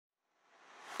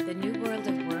The new world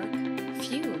of work,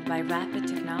 fueled by rapid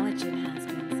technology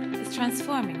enhancements, is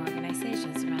transforming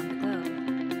organizations around the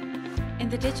globe. In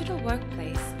the digital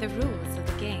workplace, the rules of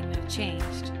the game have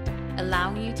changed,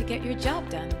 allowing you to get your job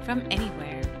done from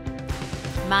anywhere.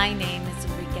 My name is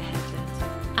Ulrika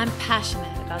Hedlund. I'm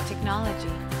passionate about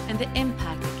technology and the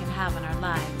impact it can have on our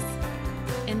lives.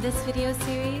 In this video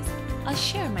series, I'll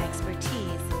share my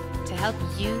expertise to help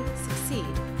you succeed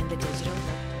in the digital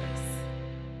workplace.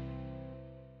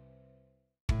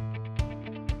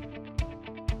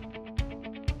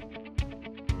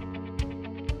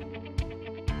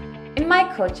 In my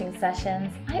coaching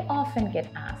sessions, I often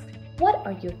get asked, what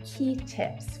are your key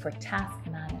tips for task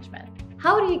management?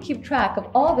 How do you keep track of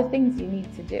all the things you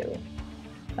need to do?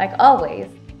 Like always,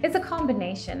 it's a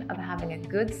combination of having a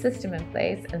good system in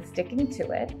place and sticking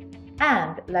to it,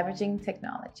 and leveraging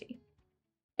technology.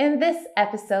 In this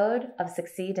episode of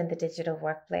Succeed in the Digital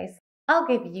Workplace, I'll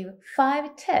give you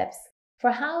 5 tips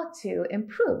for how to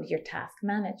improve your task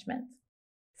management.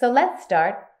 So let's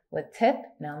start with tip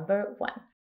number 1.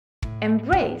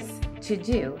 Embrace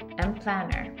to-do and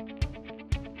planner.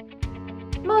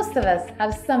 Most of us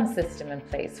have some system in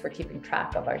place for keeping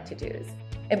track of our to-dos.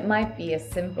 It might be as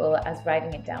simple as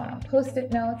writing it down on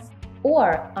Post-it notes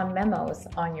or on memos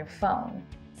on your phone.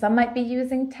 Some might be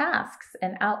using tasks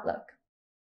in Outlook.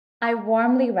 I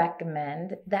warmly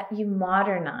recommend that you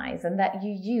modernize and that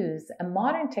you use a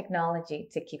modern technology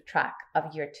to keep track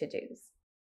of your to-dos.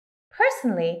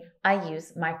 Personally, I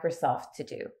use Microsoft To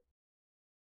Do.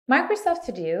 Microsoft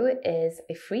To Do is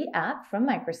a free app from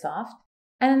Microsoft,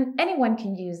 and anyone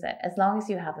can use it as long as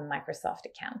you have a Microsoft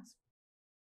account.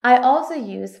 I also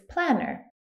use Planner.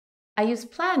 I use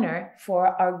Planner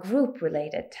for our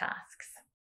group-related tasks.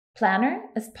 Planner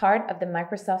is part of the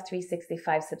Microsoft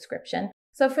 365 subscription,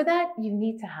 so for that you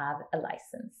need to have a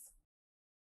license.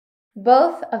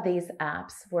 Both of these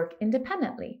apps work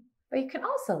independently, but you can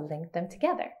also link them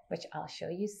together, which I'll show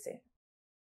you soon.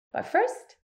 But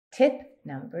first, tip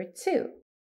number 2.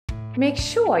 Make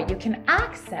sure you can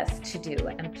access To-Do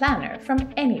and Planner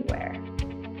from anywhere.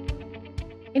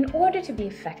 In order to be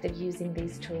effective using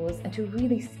these tools and to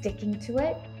really sticking to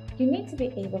it, you need to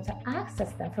be able to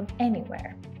access them from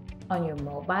anywhere. On your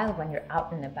mobile when you're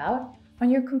out and about, on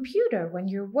your computer when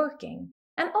you're working,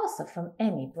 and also from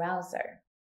any browser.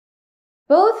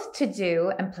 Both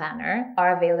To-Do and Planner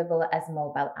are available as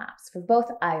mobile apps for both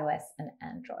iOS and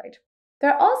Android.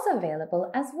 They're also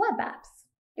available as web apps.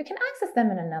 You can access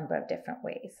them in a number of different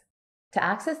ways. To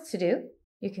access To-Do,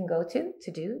 you can go to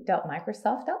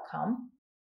todo.microsoft.com,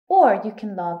 or you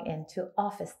can log into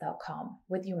office.com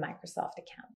with your Microsoft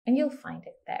account, and you'll find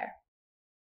it there.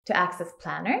 To access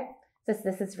Planner, since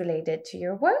this is related to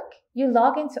your work, you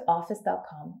log into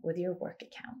office.com with your work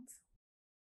account.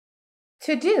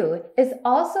 To-Do is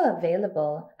also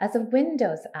available as a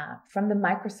Windows app from the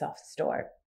Microsoft Store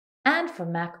and for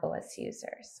Mac OS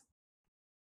users.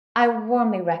 I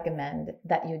warmly recommend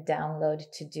that you download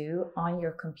To-Do on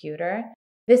your computer.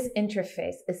 This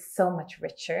interface is so much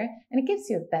richer and it gives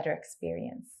you a better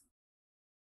experience.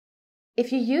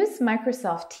 If you use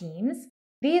Microsoft Teams,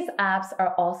 these apps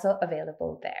are also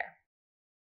available there.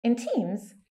 In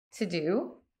Teams,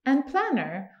 To-Do and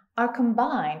Planner are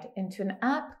combined into an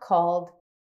app called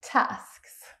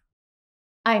Tasks.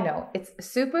 I know, it's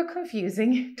super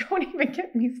confusing. Don't even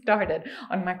get me started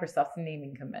on Microsoft's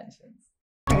naming conventions.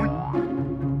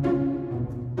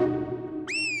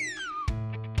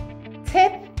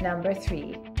 Tip number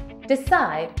 3.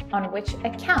 Decide on which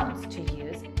accounts to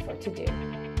use for To-Do.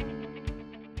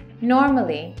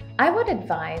 Normally, I would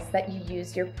advise that you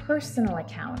use your personal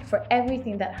account for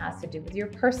everything that has to do with your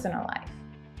personal life,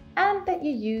 and that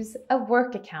you use a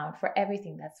work account for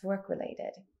everything that's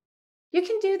work-related. You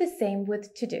can do the same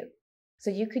with To-Do.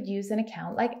 So you could use an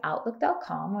account like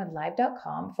Outlook.com or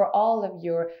Live.com for all of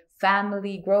your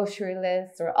family grocery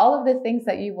lists or all of the things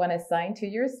that you want to assign to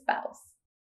your spouse.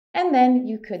 And then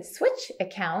you could switch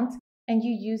accounts and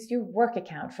you use your work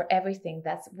account for everything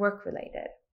that's work-related.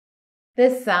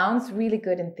 This sounds really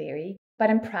good in theory, but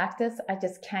in practice, I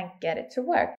just can't get it to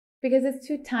work because it's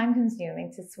too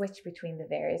time-consuming to switch between the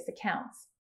various accounts.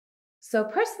 So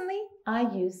personally, I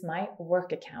use my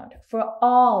work account for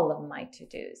all of my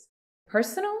to-dos,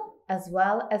 personal as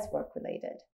well as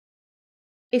work-related.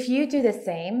 If you do the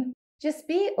same, just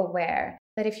be aware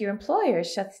that if your employer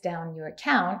shuts down your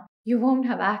account, you won't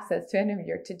have access to any of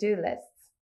your to-do lists.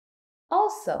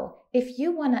 Also, if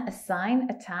you want to assign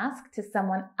a task to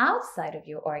someone outside of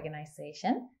your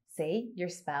organization, say your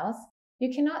spouse,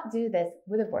 you cannot do this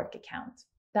with a work account.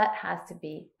 That has to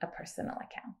be a personal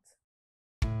account.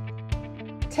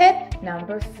 Tip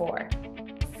number 4.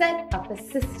 set up a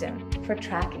system for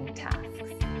tracking tasks.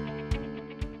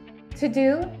 To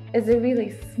Do is a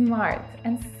really smart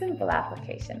and simple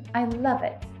application. I love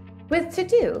it. With To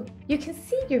Do, you can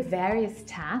see your various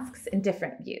tasks in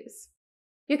different views.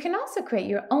 You can also create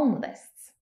your own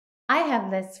lists. I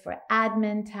have lists for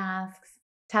admin tasks,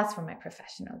 tasks for my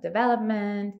professional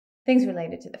development, things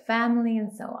related to the family,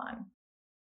 and so on.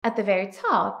 At the very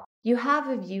top, you have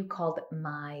a view called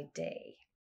My Day.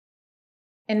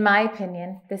 In my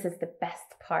opinion, this is the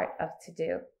best part of To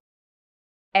Do.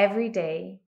 Every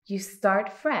day, you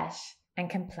start fresh and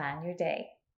can plan your day.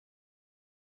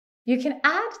 You can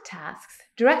add tasks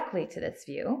directly to this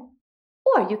view,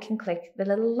 or you can click the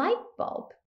little light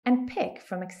bulb and pick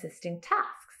from existing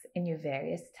tasks in your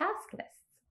various task lists.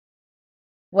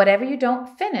 Whatever you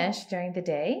don't finish during the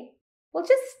day will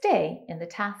just stay in the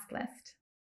task list.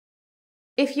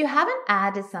 If you haven't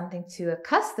added something to a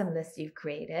custom list you've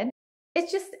created, it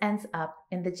just ends up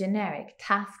in the generic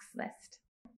tasks list.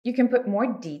 You can put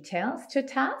more details to a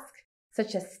task,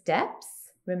 such as steps,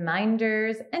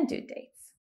 reminders, and due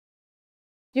dates.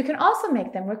 You can also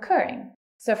make them recurring.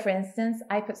 So for instance,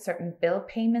 I put certain bill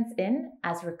payments in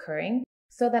as recurring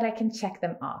so that I can check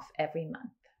them off every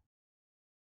month.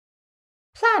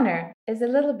 Planner is a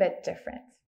little bit different.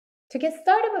 To get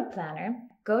started with Planner,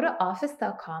 go to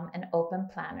office.com and open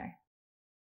Planner.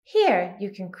 Here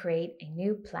you can create a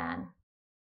new plan.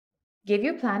 Give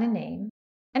your plan a name,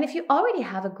 and if you already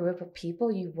have a group of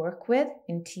people you work with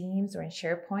in Teams or in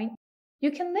SharePoint,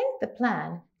 you can link the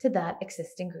plan to that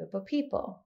existing group of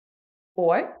people.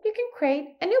 Or you can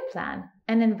create a new plan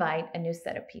and invite a new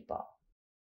set of people.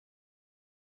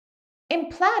 In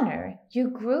Planner, you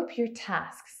group your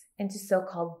tasks into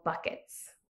so-called buckets.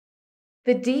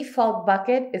 The default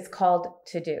bucket is called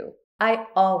To Do. I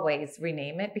always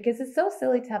rename it because it's so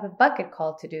silly to have a bucket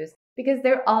called To Dos because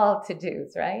they're all To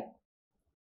Dos, right?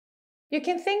 You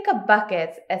can think of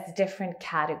buckets as different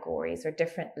categories or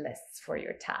different lists for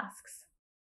your tasks.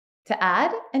 To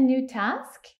add a new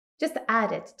task, just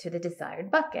add it to the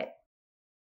desired bucket.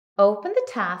 Open the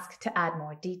task to add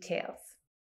more details.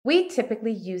 We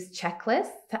typically use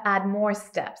checklists to add more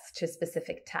steps to a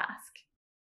specific task.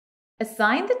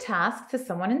 Assign the task to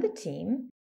someone in the team,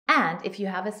 and if you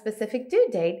have a specific due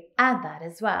date, add that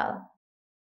as well.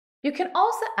 You can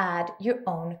also add your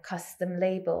own custom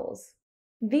labels.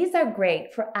 These are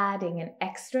great for adding an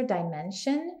extra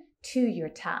dimension to your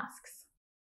tasks.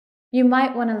 You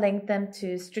might want to link them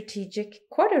to strategic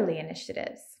quarterly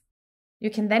initiatives.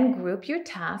 You can then group your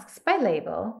tasks by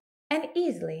label and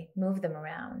easily move them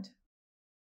around.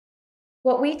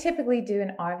 What we typically do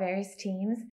in our various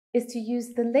teams is to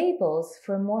use the labels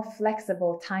for a more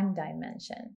flexible time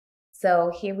dimension.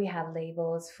 So here we have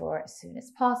labels for as soon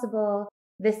as possible,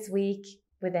 this week,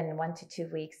 within 1 to 2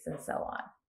 weeks, and so on.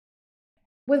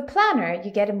 With Planner,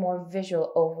 you get a more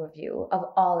visual overview of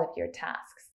all of your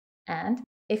tasks. And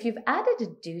if you've added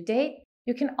a due date,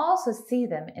 you can also see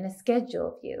them in a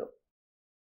schedule view.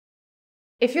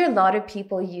 If you're a lot of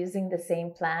people using the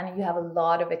same plan and you have a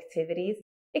lot of activities,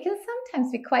 it can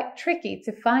sometimes be quite tricky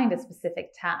to find a specific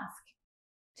task.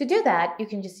 To do that, you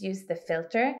can just use the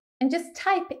filter and just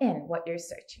type in what you're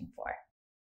searching for.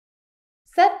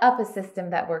 Set up a system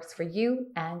that works for you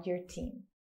and your team.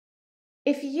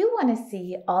 If you want to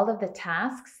see all of the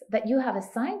tasks that you have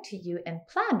assigned to you in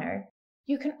Planner,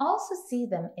 you can also see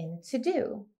them in To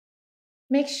Do.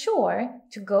 Make sure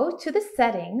to go to the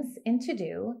settings in To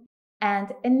Do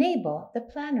and enable the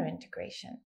Planner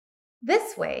integration.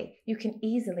 This way, you can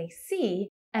easily see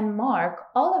and mark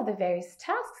all of the various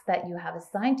tasks that you have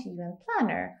assigned to you in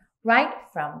Planner right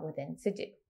from within To Do.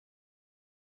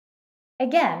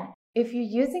 Again, if you're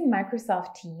using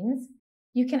Microsoft Teams,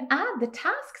 you can add the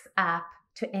Tasks app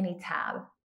to any tab.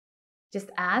 Just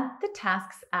add the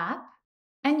Tasks app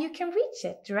and you can reach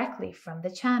it directly from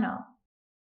the channel.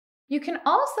 You can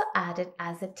also add it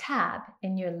as a tab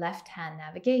in your left-hand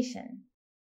navigation.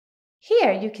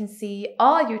 Here you can see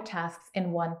all your tasks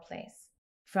in one place,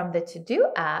 from the To Do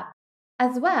app,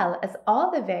 as well as all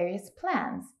the various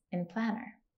plans in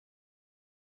Planner.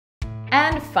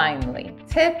 And finally,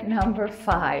 tip number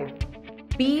 5,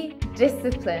 be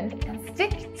disciplined and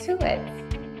stick to it.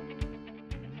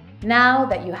 Now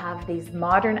that you have these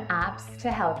modern apps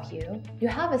to help you, you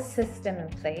have a system in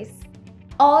place,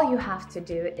 all you have to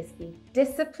do is be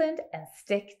disciplined and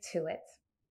stick to it.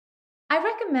 I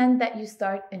recommend that you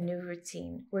start a new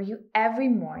routine where you every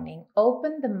morning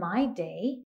open the My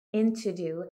Day in To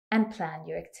Do and plan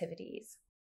your activities.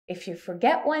 If you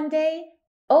forget one day,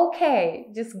 okay,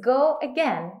 just go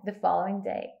again the following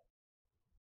day.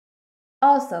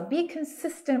 Also, be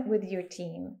consistent with your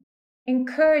team.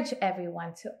 Encourage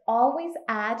everyone to always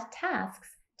add tasks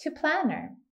to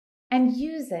Planner and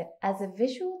use it as a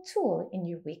visual tool in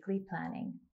your weekly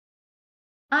planning.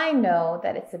 I know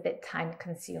that it's a bit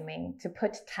time-consuming to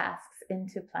put tasks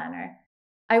into Planner.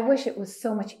 I wish it was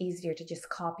so much easier to just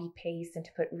copy-paste and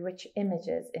to put rich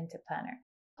images into Planner.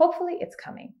 Hopefully it's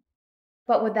coming.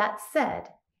 But with that said,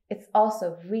 it's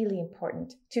also really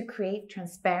important to create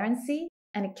transparency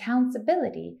and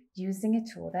accountability using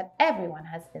a tool that everyone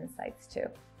has insights to.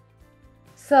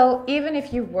 So even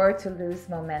if you were to lose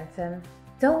momentum,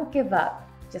 don't give up,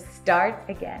 just start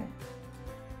again.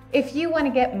 If you want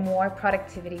to get more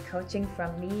productivity coaching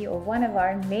from me or one of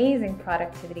our amazing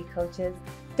productivity coaches,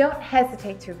 don't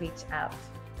hesitate to reach out.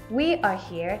 We are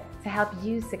here to help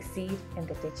you succeed in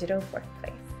the digital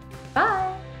workplace. Bye!